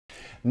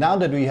Now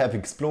that we have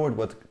explored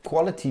what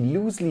quality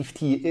loose leaf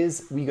tea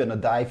is, we're gonna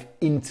dive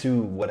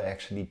into what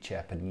actually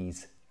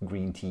Japanese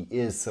green tea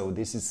is. So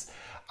this is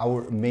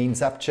our main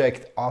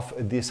subject of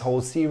this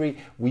whole series.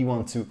 We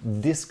want to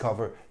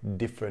discover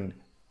different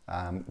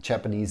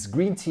Japanese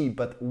green tea,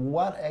 but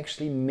what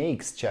actually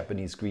makes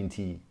Japanese green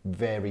tea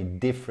very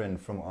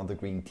different from other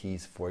green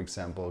teas, for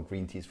example,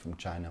 green teas from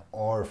China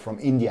or from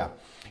India.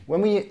 When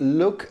we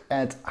look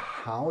at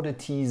how the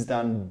tea is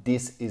done,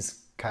 this is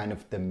kind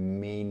of the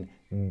main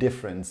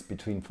difference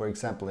between, for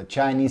example, a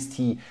Chinese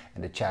tea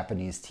and a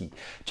Japanese tea.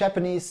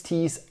 Japanese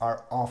teas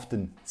are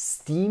often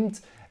steamed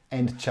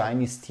and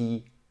Chinese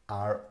tea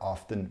are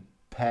often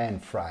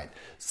pan-fried.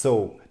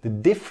 So the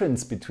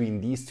difference between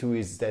these two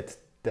is that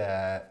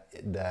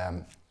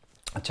the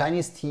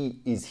Chinese tea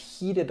is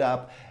heated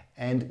up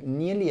and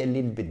nearly a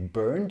little bit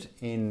burned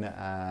in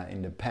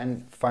the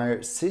pan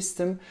fire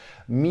system.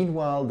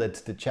 Meanwhile,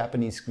 that the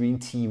Japanese green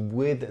tea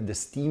with the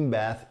steam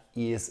bath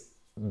is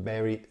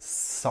very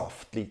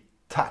softly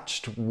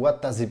touched.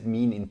 What does it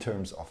mean in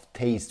terms of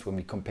taste when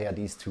we compare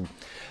these two?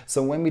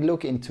 So when we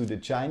look into the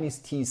Chinese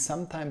tea,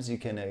 sometimes you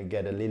can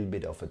get a little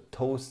bit of a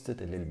toasted,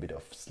 a little bit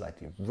of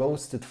slightly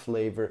roasted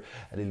flavor,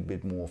 a little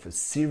bit more of a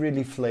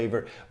cereally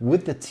flavor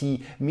with the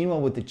tea. Meanwhile,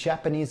 with the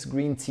Japanese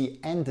green tea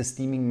and the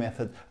steaming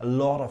method, a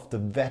lot of the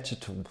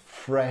vegetal,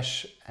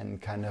 fresh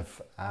and kind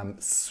of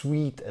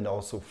sweet and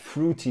also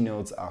fruity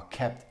notes are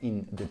kept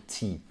in the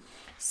tea.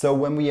 So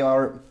when we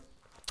are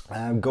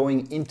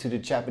going into the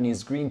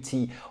Japanese green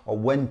tea, or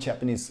when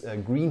Japanese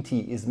green tea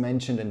is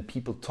mentioned and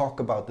people talk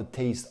about the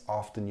taste,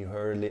 often you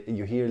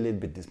hear a little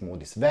bit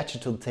this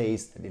vegetal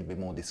taste, a little bit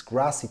more this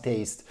grassy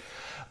taste.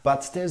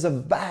 But there's a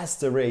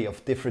vast array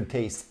of different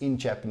tastes in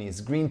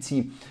Japanese green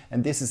tea,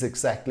 and this is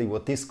exactly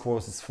what this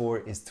course is for,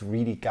 is to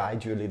really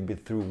guide you a little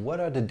bit through what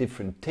are the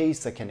different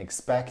tastes I can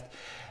expect.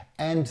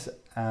 And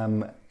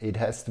it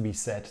has to be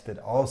said that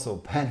also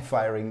pan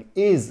firing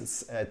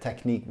is a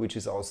technique which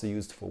is also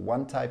used for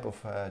one type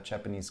of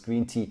Japanese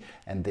green tea,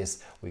 and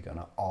this we're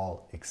gonna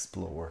all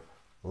explore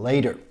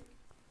later.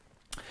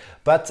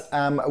 But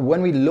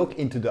when we look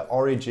into the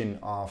origin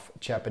of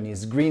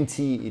Japanese green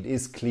tea, it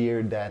is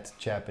clear that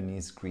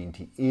Japanese green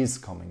tea is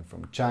coming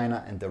from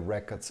China, and the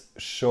records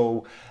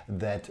show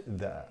that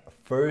the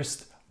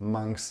first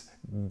monks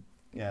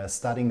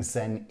studying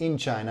Zen in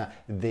China,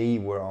 they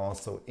were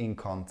also in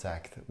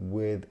contact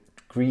with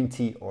green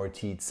tea or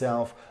tea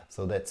itself.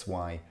 So that's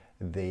why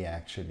they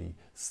actually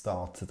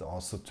started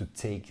also to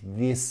take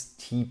these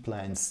tea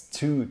plants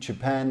to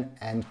Japan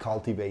and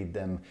cultivate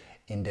them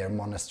in their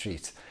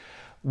monasteries.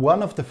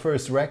 One of the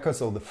first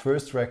records, or the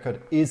first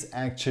record, is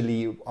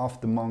actually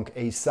of the monk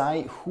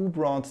Eisai, who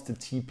brought the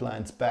tea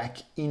plants back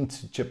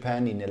into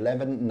Japan in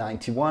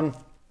 1191.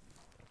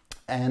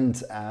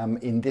 And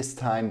in this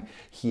time,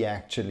 he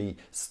actually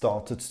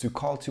started to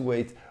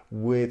cultivate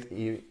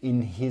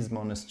in his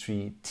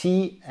monastery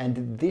tea.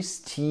 And this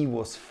tea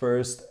was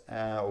first,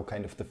 or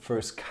kind of the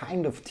first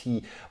kind of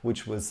tea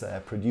which was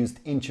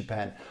produced in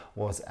Japan,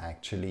 was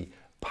actually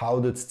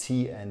powdered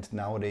tea. And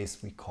nowadays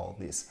we call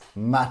this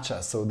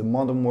matcha. So the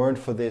modern word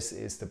for this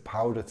is the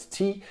powdered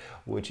tea,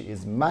 which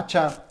is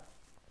matcha.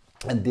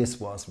 And this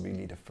was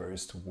really the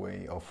first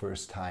way, or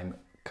first time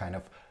kind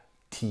of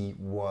tea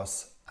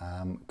was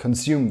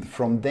consumed.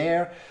 From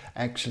there,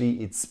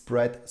 actually, it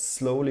spread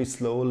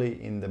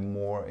slowly in the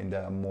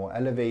more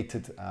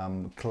elevated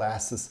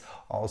classes.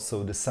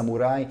 Also, the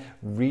samurai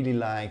really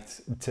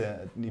liked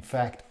the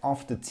effect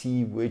of the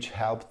tea, which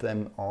helped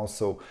them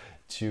also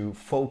to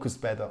focus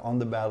better on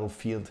the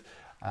battlefield.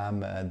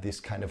 This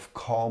kind of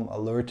calm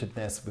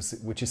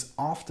alertedness, which is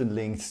often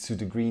linked to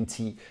the green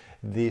tea.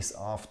 This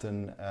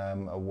often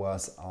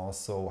was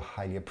also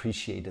highly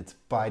appreciated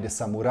by the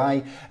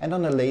samurai, and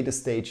on a later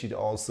stage it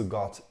also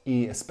got,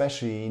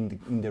 especially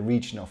in the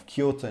region of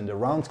Kyoto and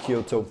around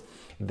Kyoto,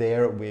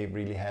 there we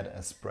really had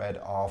a spread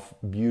of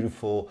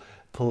beautiful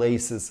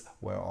places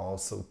where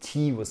also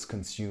tea was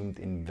consumed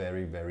in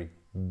very, very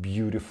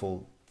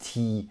beautiful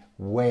tea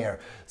ware.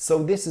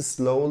 So this is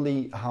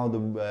slowly how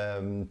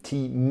the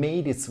tea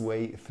made its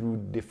way through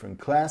different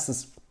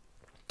classes.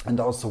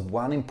 And also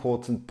one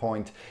important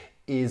point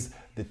is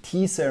the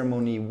tea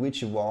ceremony,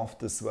 which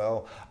evolved as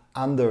well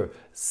under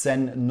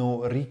Sen no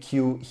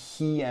Rikyu.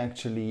 He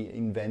actually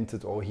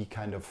invented, or he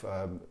kind of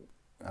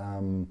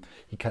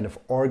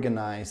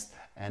organized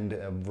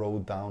and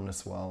wrote down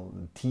as well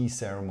the tea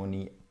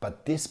ceremony.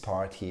 But this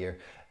part here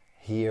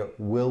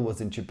Will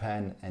was in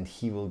Japan, and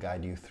he will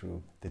guide you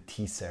through the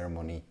tea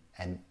ceremony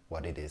and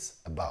what it is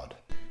about.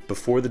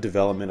 Before the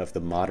development of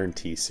the modern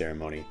tea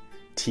ceremony,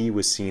 tea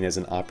was seen as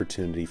an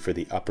opportunity for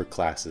the upper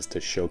classes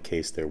to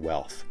showcase their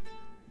wealth.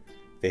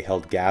 They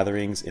held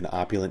gatherings in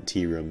opulent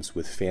tea rooms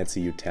with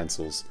fancy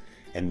utensils,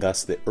 and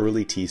thus the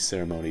early tea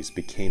ceremonies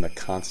became a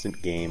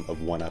constant game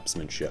of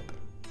one-upsmanship.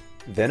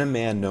 Then a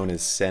man known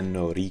as Sen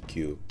no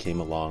Rikyu came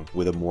along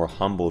with a more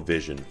humble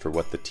vision for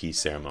what the tea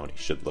ceremony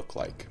should look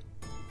like.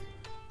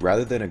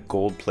 Rather than a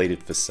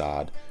gold-plated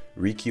facade,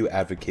 Rikyu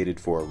advocated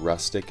for a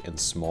rustic and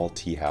small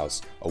tea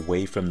house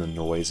away from the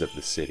noise of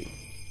the city.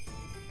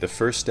 The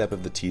first step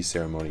of the tea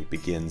ceremony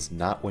begins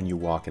not when you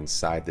walk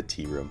inside the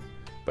tea room,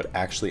 but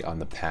actually on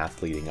the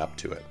path leading up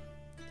to it.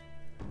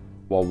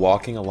 While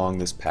walking along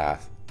this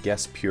path,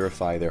 guests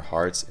purify their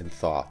hearts and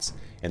thoughts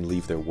and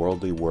leave their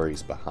worldly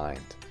worries behind.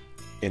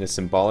 In a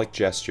symbolic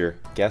gesture,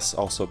 guests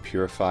also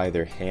purify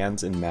their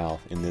hands and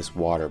mouth in this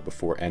water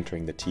before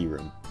entering the tea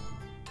room.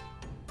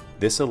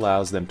 This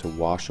allows them to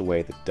wash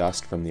away the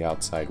dust from the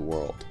outside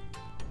world.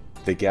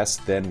 The guests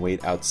then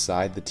wait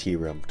outside the tea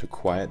room to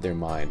quiet their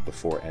mind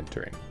before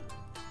entering.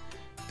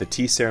 The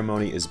tea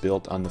ceremony is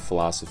built on the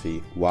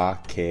philosophy wa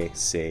ke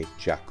se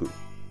jaku,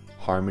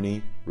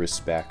 harmony,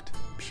 respect,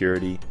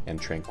 purity, and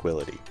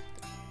tranquility.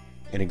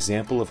 An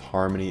example of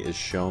harmony is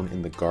shown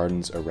in the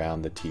gardens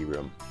around the tea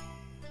room.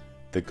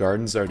 The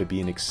gardens are to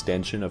be an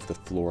extension of the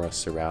flora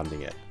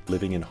surrounding it,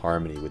 living in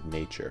harmony with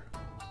nature.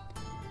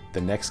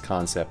 The next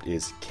concept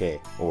is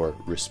ke, or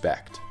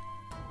respect.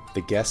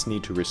 The guests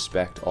need to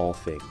respect all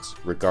things,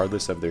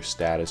 regardless of their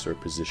status or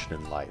position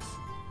in life.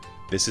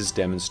 This is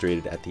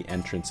demonstrated at the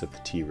entrance of the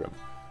tea room,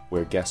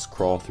 where guests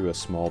crawl through a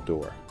small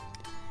door.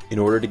 In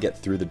order to get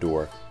through the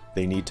door,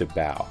 they need to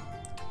bow.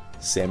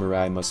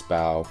 Samurai must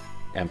bow,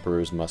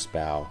 emperors must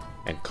bow,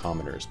 and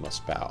commoners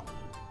must bow.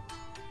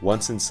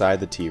 Once inside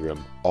the tea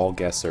room, all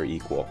guests are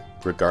equal,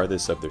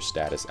 regardless of their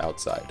status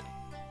outside.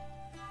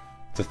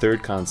 The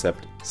third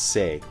concept,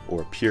 sei,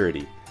 or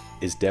purity,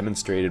 is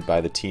demonstrated by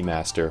the tea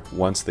master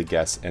once the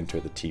guests enter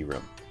the tea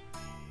room.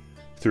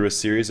 Through a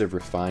series of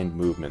refined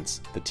movements,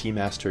 the tea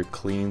master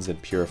cleans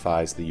and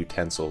purifies the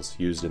utensils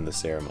used in the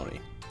ceremony.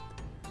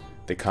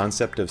 The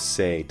concept of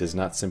sei does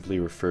not simply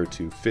refer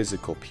to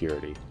physical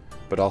purity,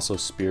 but also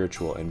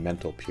spiritual and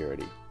mental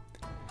purity.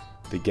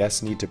 The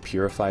guests need to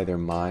purify their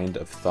mind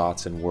of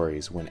thoughts and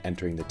worries when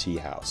entering the tea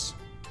house.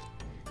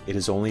 It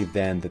is only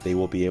then that they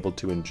will be able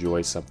to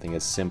enjoy something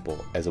as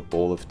simple as a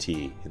bowl of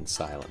tea in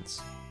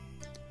silence.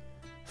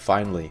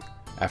 Finally,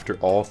 after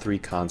all three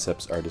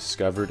concepts are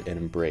discovered and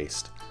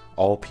embraced,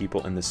 all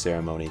people in the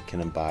ceremony can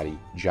embody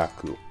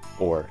jaku,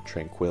 or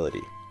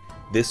tranquility.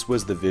 This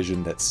was the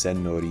vision that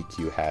Sen no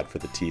Rikyu had for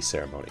the tea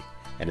ceremony,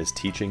 and his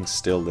teachings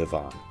still live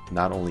on,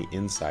 not only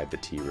inside the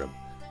tea room,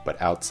 but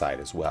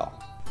outside as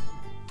well.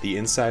 The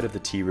inside of the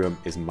tea room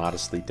is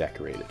modestly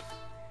decorated.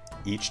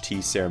 Each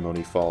tea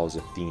ceremony follows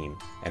a theme,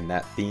 and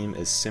that theme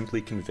is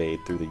simply conveyed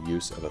through the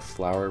use of a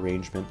flower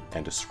arrangement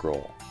and a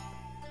scroll.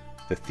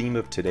 The theme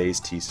of today's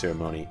tea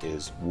ceremony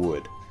is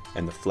wood,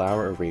 and the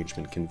flower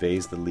arrangement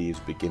conveys the leaves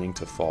beginning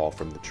to fall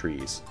from the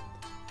trees.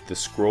 The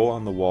scroll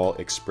on the wall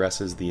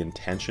expresses the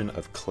intention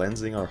of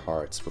cleansing our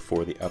hearts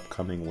before the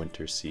upcoming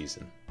winter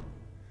season.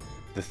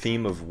 The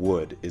theme of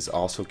wood is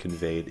also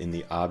conveyed in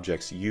the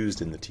objects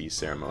used in the tea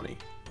ceremony.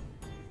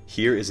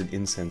 Here is an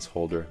incense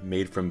holder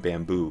made from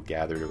bamboo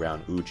gathered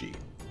around uji.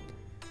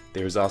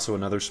 There is also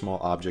another small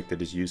object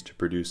that is used to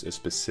produce a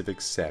specific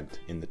scent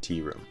in the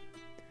tea room.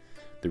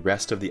 The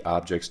rest of the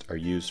objects are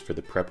used for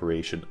the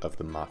preparation of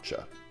the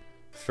matcha.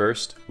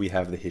 First, we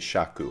have the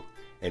hishaku,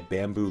 a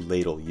bamboo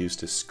ladle used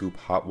to scoop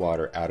hot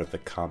water out of the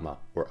kama,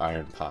 or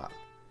iron pot.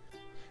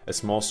 A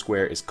small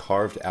square is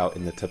carved out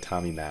in the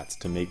tatami mats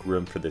to make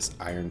room for this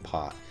iron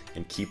pot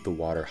and keep the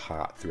water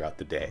hot throughout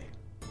the day.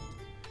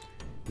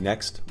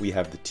 Next, we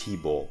have the tea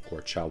bowl,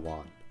 or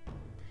chawan.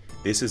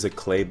 This is a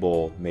clay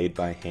bowl made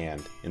by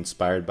hand,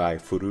 inspired by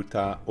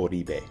Furuta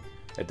Oribe,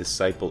 a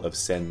disciple of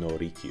Sen no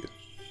Rikyu.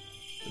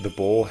 The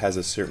bowl has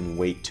a certain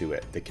weight to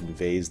it that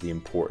conveys the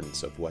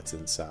importance of what's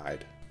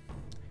inside.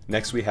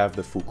 Next we have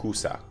the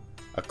fukusa,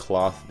 a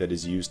cloth that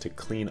is used to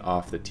clean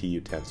off the tea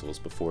utensils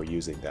before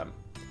using them.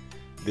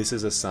 This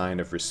is a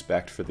sign of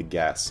respect for the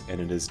guests, and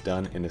it is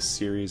done in a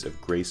series of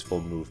graceful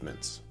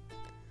movements.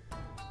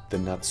 The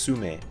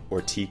natsume,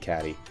 or tea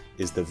caddy,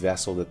 is the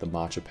vessel that the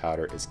matcha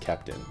powder is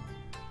kept in.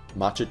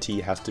 Matcha tea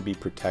has to be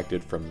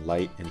protected from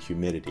light and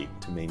humidity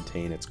to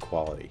maintain its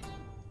quality.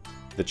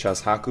 The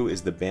chashaku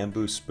is the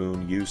bamboo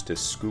spoon used to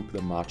scoop the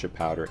matcha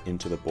powder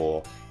into the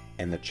bowl,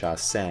 and the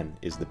chasen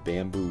is the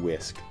bamboo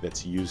whisk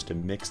that's used to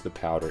mix the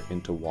powder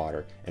into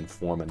water and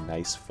form a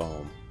nice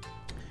foam.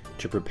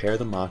 To prepare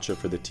the matcha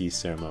for the tea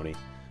ceremony,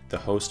 the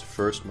host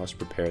first must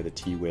prepare the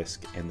tea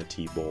whisk and the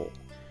tea bowl.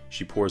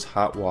 She pours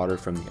hot water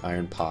from the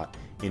iron pot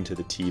into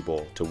the tea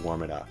bowl to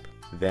warm it up.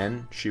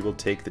 Then she will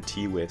take the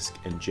tea whisk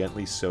and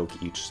gently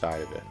soak each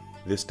side of it.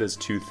 This does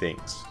two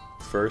things.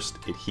 First,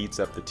 it heats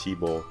up the tea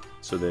bowl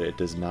so that it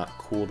does not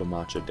cool the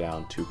matcha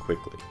down too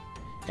quickly,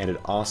 and it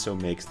also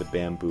makes the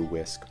bamboo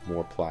whisk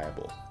more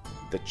pliable.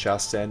 The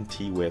chasen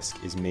tea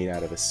whisk is made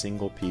out of a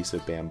single piece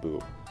of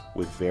bamboo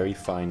with very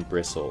fine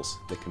bristles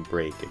that can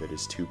break if it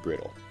is too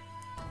brittle.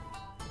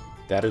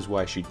 That is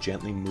why she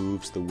gently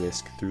moves the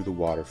whisk through the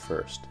water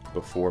first,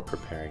 before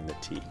preparing the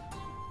tea.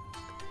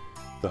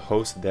 The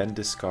host then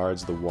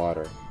discards the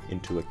water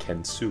into a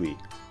kensui,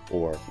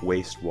 or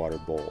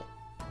wastewater bowl.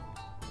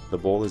 The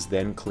bowl is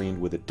then cleaned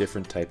with a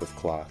different type of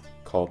cloth,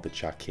 called the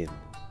chakin.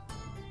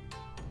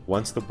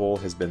 Once the bowl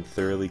has been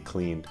thoroughly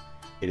cleaned,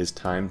 it is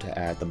time to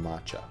add the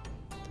matcha.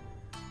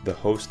 The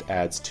host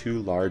adds 2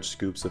 large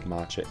scoops of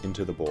matcha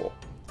into the bowl.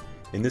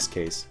 In this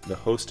case, the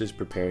host is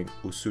preparing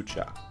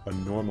usucha, a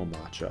normal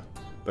matcha,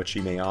 but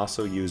she may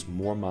also use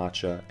more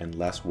matcha and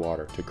less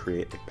water to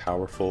create a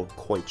powerful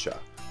koicha,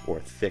 or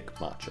thick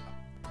matcha.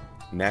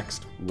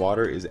 Next,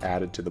 water is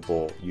added to the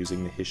bowl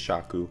using the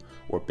hishaku,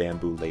 or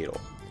bamboo ladle.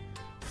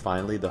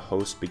 Finally, the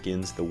host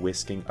begins the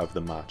whisking of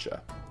the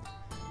matcha.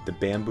 The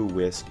bamboo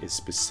whisk is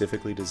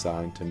specifically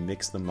designed to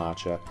mix the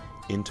matcha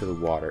into the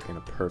water in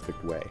a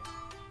perfect way.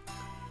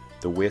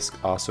 The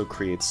whisk also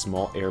creates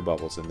small air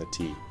bubbles in the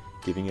tea,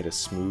 giving it a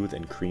smooth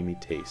and creamy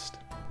taste.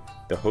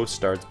 The host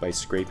starts by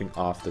scraping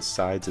off the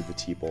sides of the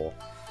tea bowl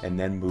and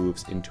then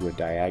moves into a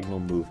diagonal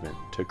movement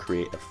to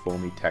create a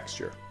foamy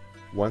texture.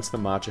 Once the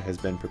matcha has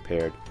been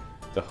prepared,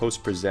 the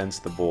host presents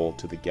the bowl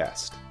to the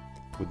guest,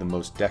 with the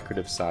most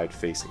decorative side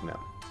facing them.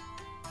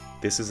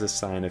 This is a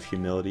sign of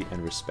humility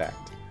and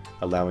respect,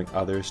 allowing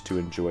others to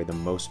enjoy the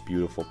most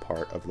beautiful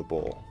part of the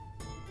bowl.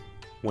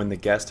 When the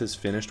guest has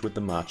finished with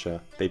the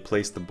matcha, they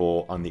place the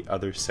bowl on the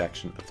other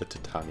section of the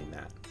tatami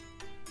mat.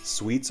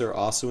 Sweets are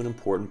also an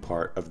important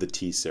part of the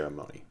tea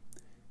ceremony.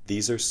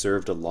 These are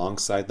served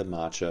alongside the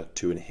matcha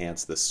to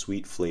enhance the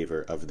sweet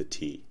flavor of the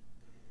tea.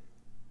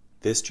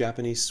 This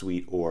Japanese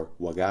sweet, or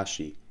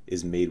wagashi,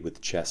 is made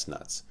with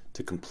chestnuts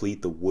to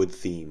complete the wood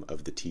theme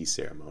of the tea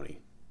ceremony.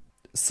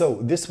 So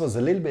this was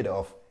a little bit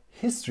of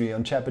history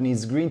on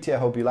Japanese green tea. I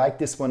hope you like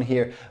this one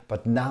here.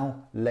 But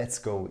now let's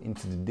go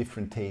into the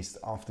different tastes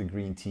of the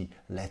green tea.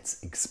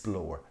 Let's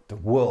explore the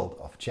world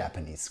of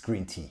Japanese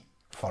green tea.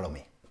 Follow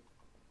me.